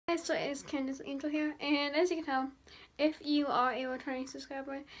So it's Candace Angel here, and as you can tell, if you are a returning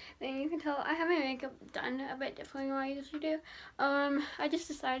subscriber, then you can tell I have my makeup done a bit differently than what I usually do. I just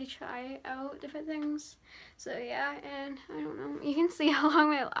decided to try out different things, so yeah, and I don't know, you can see how long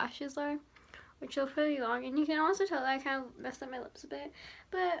my lashes are, which are pretty long, and you can also tell that I kind of messed up my lips a bit,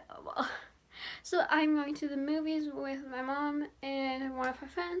 but oh well. So I'm going to the movies with my mom and one of her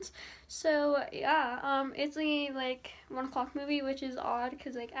friends. So yeah, it's a like 1 o'clock movie, which is odd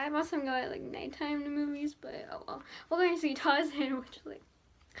because like I must have go at like nighttime to movies, but oh well. We're going to see Tarzan, which like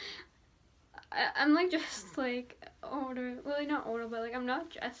I'm like just like older, really not older, but like I'm not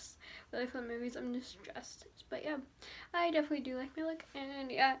dressed really for the movies. I'm just dressed. But yeah, I definitely do like my look,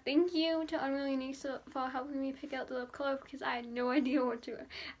 and yeah, thank you to Unreal Unique for helping me pick out the lip color because I had no idea what to wear.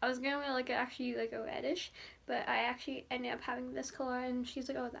 I was gonna wear like actually like a reddish, but I actually ended up having this color, and she's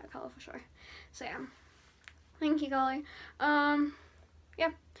like, oh, that color for sure. So yeah, thank you, Golly.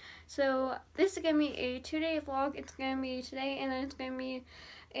 Yeah. So this is gonna be a 2-day vlog. It's gonna be today, and then it's gonna be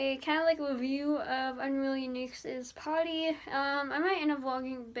a kind of like review of Unreal Unique's party. I might end up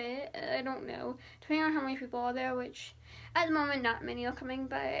vlogging a bit, I don't know, depending on how many people are there, which at the moment not many are coming,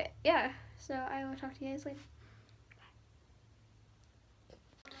 but yeah, so I will talk to you guys later.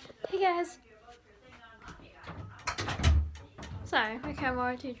 Hey guys. Sorry, my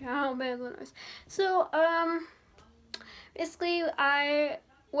camera teacher, I don't know the noise. So, basically I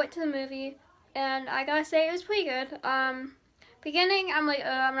went to the movie, and I gotta say it was pretty good. Beginning, I'm like,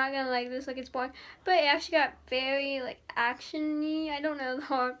 I'm not gonna like this, like it's boring, but it actually got very like action-y. I don't know the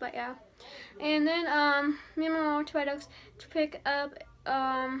word, but yeah. And then me and my mom went to Red Oaks to pick up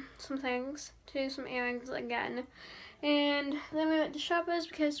some things, to do some errands again. And then we went to Shoppers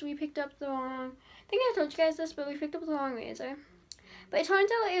because we picked up the wrong, I think I told you guys this, but we picked up the wrong razor. But it turns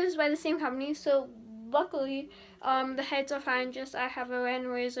out it was by the same company, so luckily, the heads are fine, just I have a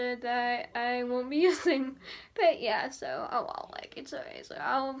random razor that I won't be using. But yeah, so, oh well, like, it's a razor.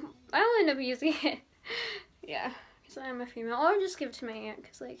 I'll end up using it. Yeah, because I'm a female. Or just give it to my aunt,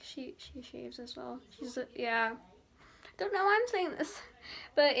 because, like, she shaves as well. She's a, yeah. Don't know why I'm saying this.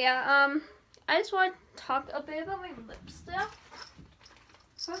 But yeah, I just want to talk a bit about my lip stuff.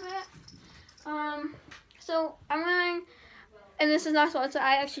 For a bit. So, I'm wearing, and this is not sponsored,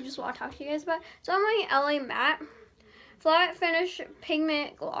 I actually just want to talk to you guys about. So I'm wearing LA Matte Flat Finish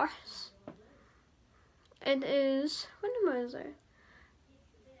Pigment Gloss. It is, what number is it?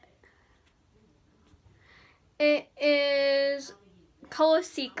 It is Color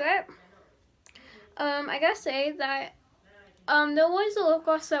Secret. I gotta say that there was a lip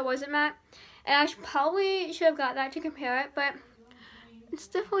gloss that wasn't matte, and I probably should have got that to compare it, but it's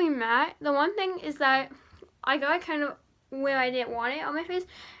definitely matte. The one thing is that I got kind of where I didn't want it on my face.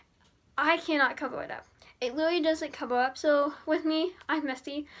 I cannot cover it up. It literally doesn't cover up. So with me, I'm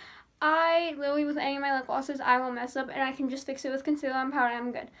messy. I literally, with any of my lip glosses, I will mess up, and I can just fix it with concealer and powder.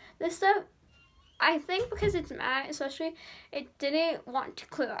 I'm good. This stuff, I think because it's matte, especially, it didn't want to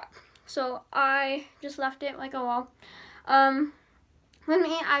clear up. So I just left it like a wall. With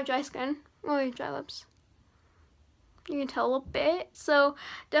me, I have dry skin, really dry lips. You can tell a bit. So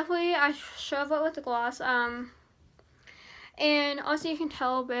definitely, I shove it with the gloss. And also you can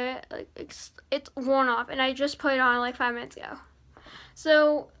tell a bit, like it's worn off, and I just put it on like 5 minutes ago.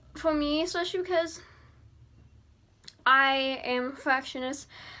 So for me, especially because I am a perfectionist,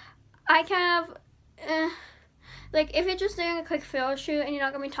 I kind of, like if you're just doing a quick photo shoot and you're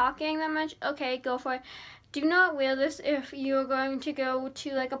not going to be talking that much, okay, go for it. Do not wear this if you're going to go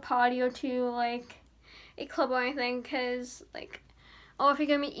to like a party or to like a club or anything, because like, or if you're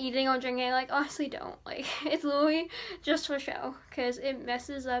gonna be eating or drinking, like, honestly don't. Like, it's literally just for show, because it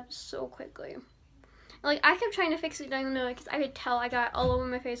messes up so quickly. Like, I kept trying to fix it during the movie, because I could tell I got all over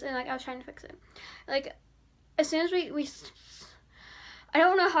my face, and, like, I was trying to fix it. Like, as soon as we I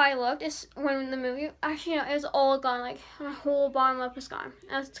don't know how I looked, it's when the movie, actually, no, it was all gone, like, my whole bottom lip was gone.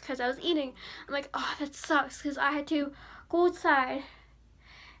 And that's because I was eating. I'm like, oh, that sucks, because I had to go outside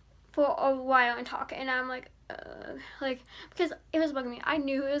for a while and talk, and I'm like, because it was bugging me. I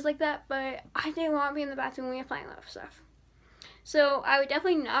knew it was like that, but I didn't want to be in the bathroom when you're playing that stuff. So I would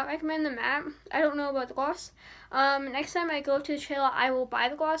definitely not recommend the matte. I don't know about the gloss. Next time I go to the trailer, I will buy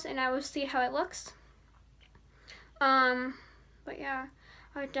the gloss and I will see how it looks. But yeah,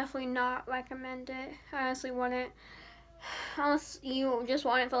 I would definitely not recommend it. I honestly wouldn't, unless you just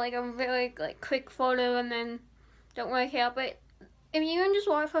want it for like a very like quick photo and then don't really care. But if you can just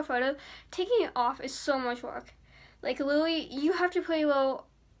want it for a photo, taking it off is so much work. Like, literally, you have to pretty well,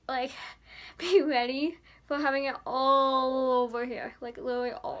 like, be ready for having it all over here. Like,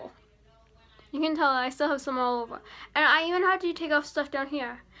 literally all. You can tell I still have some all over. And I even had to take off stuff down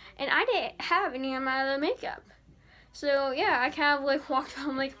here. And I didn't have any of my other makeup. So yeah, I kind of like walked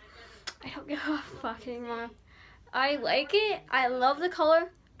around like, I don't give a fuck anymore. I like it. I love the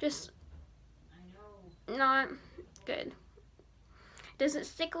color. Just not good. Does it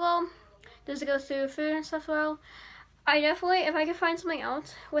stick well? Does it go through food and stuff well? I definitely, if I could find something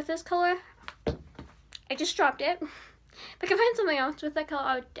else with this color, I just dropped it. If I could find something else with that color,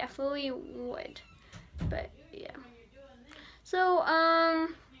 I definitely would. But yeah. So,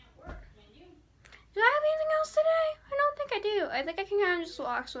 do I have anything else today? I don't think I do. I think I can kind of just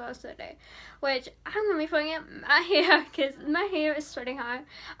wax the rest of the day. Which, I'm going to be putting in my hair, because my hair is starting hot.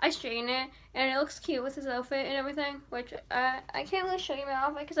 I straighten it, and it looks cute with this outfit and everything. Which, I can't really show you my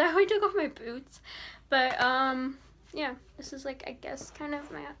outfit, because I already took off my boots. But, yeah. This is, like, I guess, kind of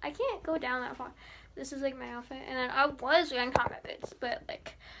my... I can't go down that far. This is, like, my outfit. And then I was wearing combat boots, but,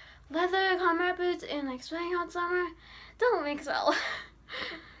 like, leather combat boots and, like, sweating out summer don't mix well.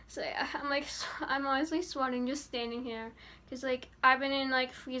 So yeah, I'm honestly sweating just standing here. Because, like, I've been in,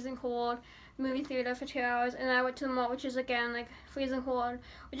 like, freezing cold movie theater for 2 hours. And I went to the mall, which is, again, like, freezing cold.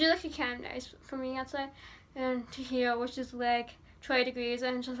 Which is actually kind of nice for me outside. And to here, which is, like, 20 degrees.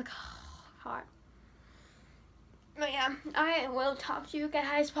 And it's just, like, hot. But yeah, I will talk to you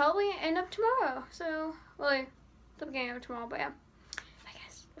guys probably end up tomorrow. So, well, the beginning of tomorrow, but yeah. Bye,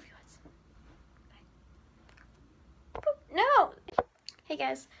 guys. Love you guys. Bye. No! Hey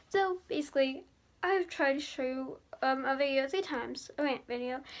guys, so basically, I've tried to show you a video 3 times, a rant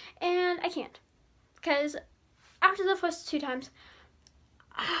video, and I can't. Because after the first 2 times,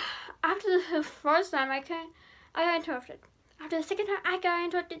 after the first time I got interrupted. After the second time, I got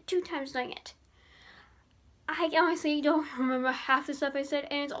interrupted 2 times doing it. I honestly don't remember half the stuff I said,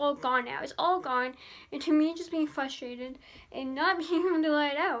 and it's all gone now. It's all gone, and to me, just being frustrated and not being able to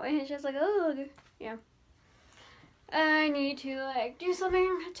let it out, and it's just like, oh, yeah. I need to, like, do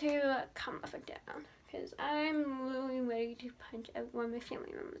something to calm myself down, because I'm really ready to punch out one of my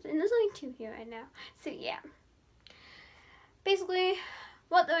family members, and there's only 2 here right now, so yeah. Basically,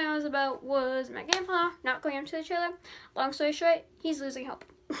 what the video was about was my grandpa not going up to the trailer. Long story short, he's losing hope.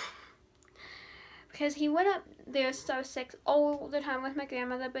 Because he went up there star 6 all the time with my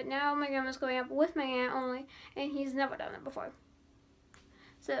grandmother, but now my grandma's going up with my aunt only, and he's never done it before.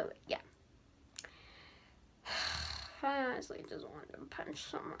 So, yeah. I honestly just wanted to punch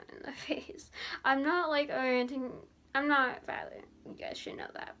someone in the face. I'm not, like, orienting. I'm not violent. You guys should know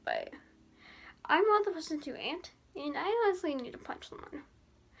that. But I'm not the person to rant. And I honestly need to punch someone.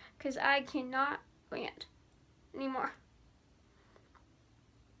 Because I cannot rant anymore.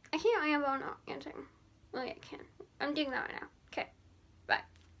 I can't rant about not ranting. Well, yeah, I can. I'm doing that right now. Okay. Bye.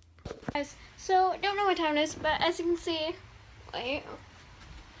 Guys, so, don't know what time it is, but as you can see, wait.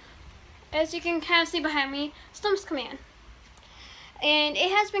 As you can kind of see behind me, storm's coming in. And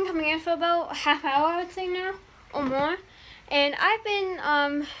it has been coming in for about a half hour, I would say now, or more. And I've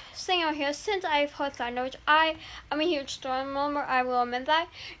been staying out here since I've heard thunder, which I'm a huge storm remember, I will admit that.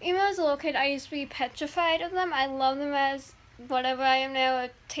 Even as a little kid, I used to be petrified of them. I love them as whatever I am now,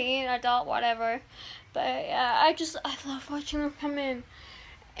 a teen, adult, whatever. But yeah, I love watching them come in.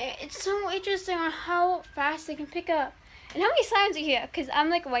 It's so interesting on how fast they can pick up. And how many sirens you hear? Because I'm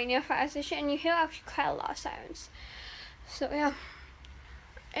like right near fire station, and you hear actually quite a lot of sirens. So yeah.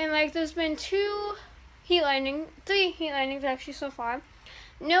 And like there's been 3 heat lightnings actually so far.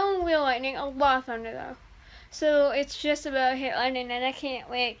 No real lightning, a lot of thunder though. So it's just about heat lightning, and I can't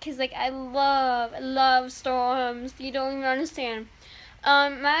wait because like I love storms. You don't even understand.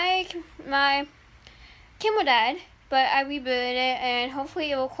 My camera died, but I rebooted it, and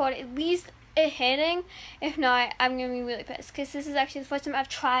hopefully it will record at least it hitting. If not, I'm gonna be really pissed because this is actually the first time I've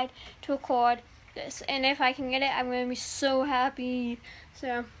tried to record this, and if I can get it, I'm gonna be so happy.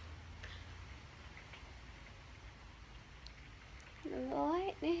 So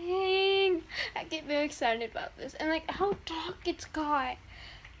lightning, I get very excited about this, and like how dark it's got.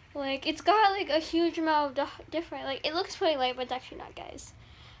 Like it's got like a huge amount of different. Like it looks pretty light, but it's actually not, guys.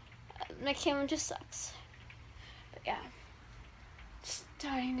 My camera just sucks. But yeah.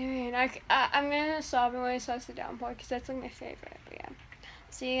 Starting to rain. I'm gonna stop and when it starts to downpour because that's like my favorite. But yeah,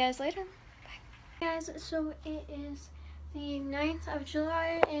 see you guys later. Bye. Guys, so it is the 9th of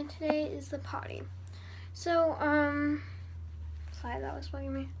July and today is the party. So sorry, that was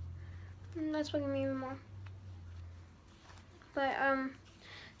bugging me. That's bugging me even more. But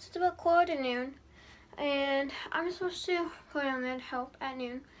so it's about 1:15 and I'm supposed to put on that help at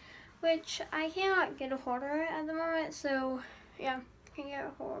noon, which I cannot get a hold of it at the moment. So yeah. Can get a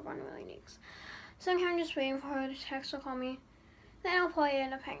hold of one really needs. So I'm kind of just waiting for her to text or call me. Then I'll probably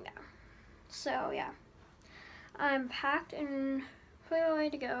end up hanging down. So yeah, I'm packed and pretty ready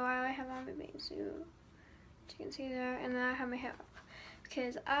to go. I have on my bathing suit, as you can see there, and then I have my hair up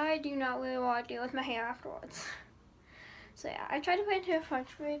because I do not really want to deal with my hair afterwards. So yeah, I tried to put it into a French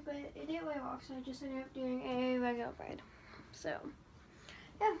braid, but it didn't really work, so I just ended up doing a regular braid. So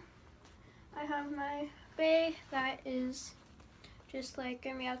yeah, I have my bag that is just like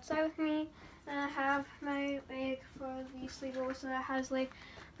gonna be outside with me, and I have my bag for the sleepover, so that has like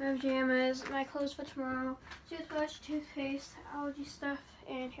my pajamas, my clothes for tomorrow, toothbrush, toothpaste, allergy stuff,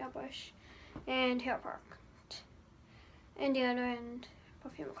 and hairbrush, and hair product, and deodorant,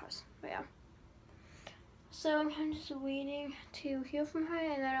 perfume, of course. But yeah. So I'm kind of just waiting to hear from her,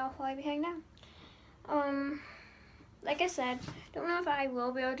 and then I'll probably be heading down. Like I said, don't know if I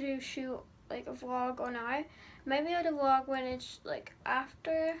will be able to shoot like a vlog or not. Might be able to vlog when it's like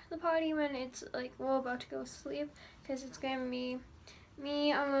after the party, when it's like we're about to go to sleep, because it's gonna be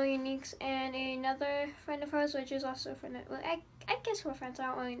me, Uniques, and another friend of hers, which is also a friend of, well, I guess we're friends, I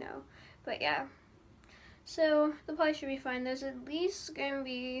don't really know, but yeah. So the party should be fine. There's at least gonna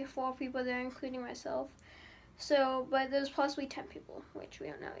be 4 people there, including myself. So, but there's possibly 10 people, which we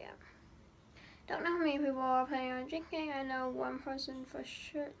don't know yet. Don't know how many people are planning on drinking. I know 1 person for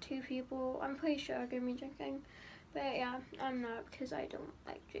sure, 2 people. I'm pretty sure are gonna be drinking, but yeah, I'm not because I don't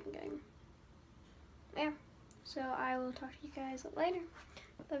like drinking. Yeah. So I will talk to you guys later.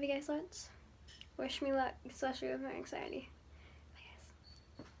 Love you guys lots. Wish me luck, especially with my anxiety.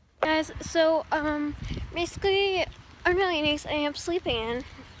 Bye guys. So basically I'm really nice. I am sleeping in.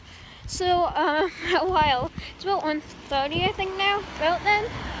 So a while. It's about 1:30 I think now, about then.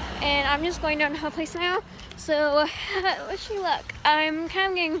 And I'm just going down to her place now. So wish me luck. I'm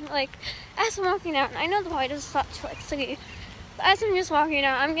kind of getting like, as I'm walking down, I know the party doesn't stop till like 3. But as I'm just walking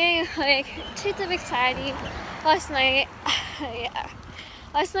down, I'm getting like tons of anxiety. Last night, yeah.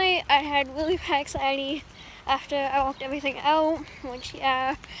 Last night I had really bad anxiety after I walked everything out, which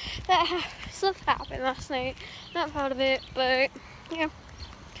yeah, stuff happened last night. Not proud of it, but yeah.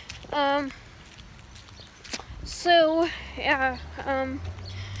 So yeah,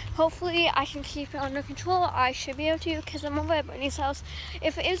 hopefully I can keep it under control. I should be able to, because I'm over at Brittany's house.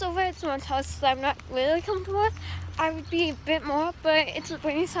 If it is over at someone's house that I'm not really comfortable with, I would be a bit more, but it's at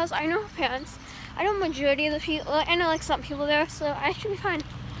Brittany's house. I know her parents. I know majority of the people. I know like some people there, so I should be fine.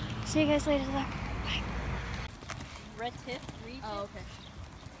 See you guys later. Bye. Red tip, region. Oh, okay.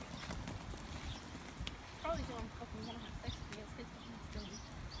 Probably feel I'm fucking gonna have sex with you guys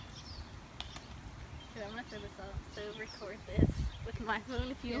because I'm gonna throw this up. So record this with my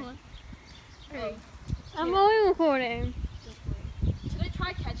phone if you want. Right. I'm only recording. Just wait. Should I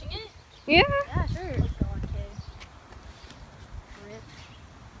try catching it? Yeah. Yeah, sure. Let's go on, kid. Rip.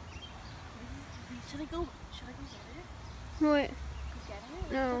 Should I go get it? What? Go get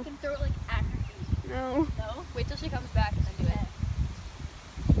it? No. I can throw it like at her feet. No. No? Wait till she comes back and then do it.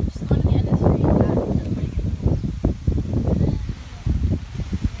 Just go to the end of the street.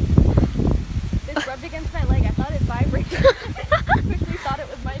 This rubbed against my leg. I thought it vibrated. I quickly thought it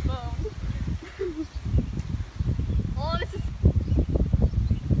was my phone. Oh, this is...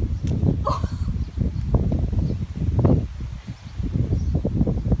 Oh.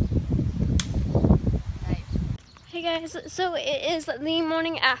 Nice. Hey guys, so it is the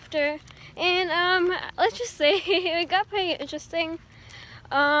morning after, and let's just say it got pretty interesting.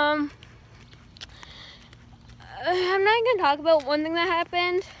 I'm not gonna talk about one thing that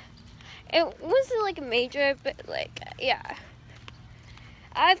happened. It wasn't like a major, but like, yeah.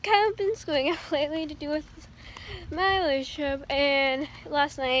 I've kind of been screwing up lately to do with my relationship, and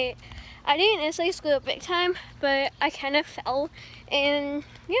last night I didn't necessarily screw up big time, but I kind of fell, and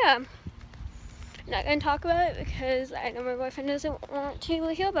yeah. I'm not gonna talk about it because I know my boyfriend doesn't want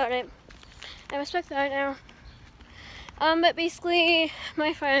to hear about it. I respect that now. But basically,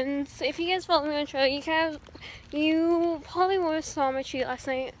 my friends, if you guys follow me on Twitter, you probably would have saw my tweet last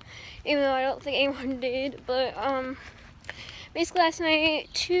night, even though I don't think anyone did. But basically last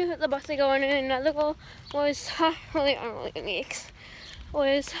night, the birthday girl and another girl was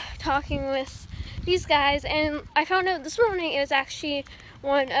was talking with these guys, and I found out this morning it was actually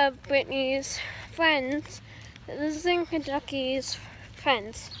one of Brittany's friends. This is in Kentucky's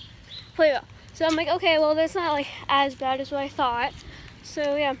friends. Player. So I'm like, okay, well that's not like as bad as what I thought.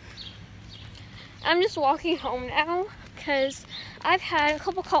 So yeah, I'm just walking home now because I've had a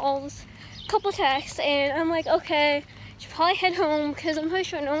couple calls, a couple texts, and I'm like, okay, I should probably head home because I'm pretty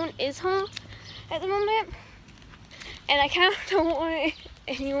sure no one is home at the moment, and I kind of don't want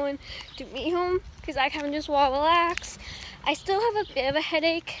anyone to be home because I kind of just want to relax. I still have a bit of a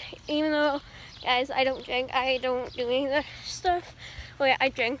headache, even though, guys, I don't drink, I don't do any of that stuff, Well, yeah, I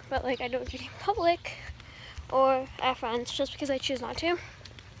drink, but like I don't drink in public or at friends just because I choose not to.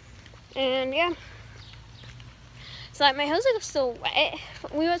 And yeah. So like my hose is still wet.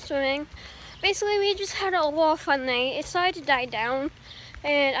 We went swimming. Basically, we just had a little fun night. It started to die down,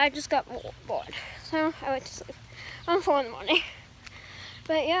 and I just got bored. So I went to sleep. I'm 4 in the morning.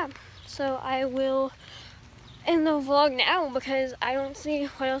 But yeah, so I will end the vlog now because I don't see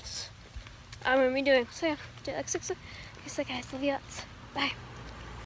what else I'm gonna be doing. So yeah, do like 6. So guys, love you lots. Bye.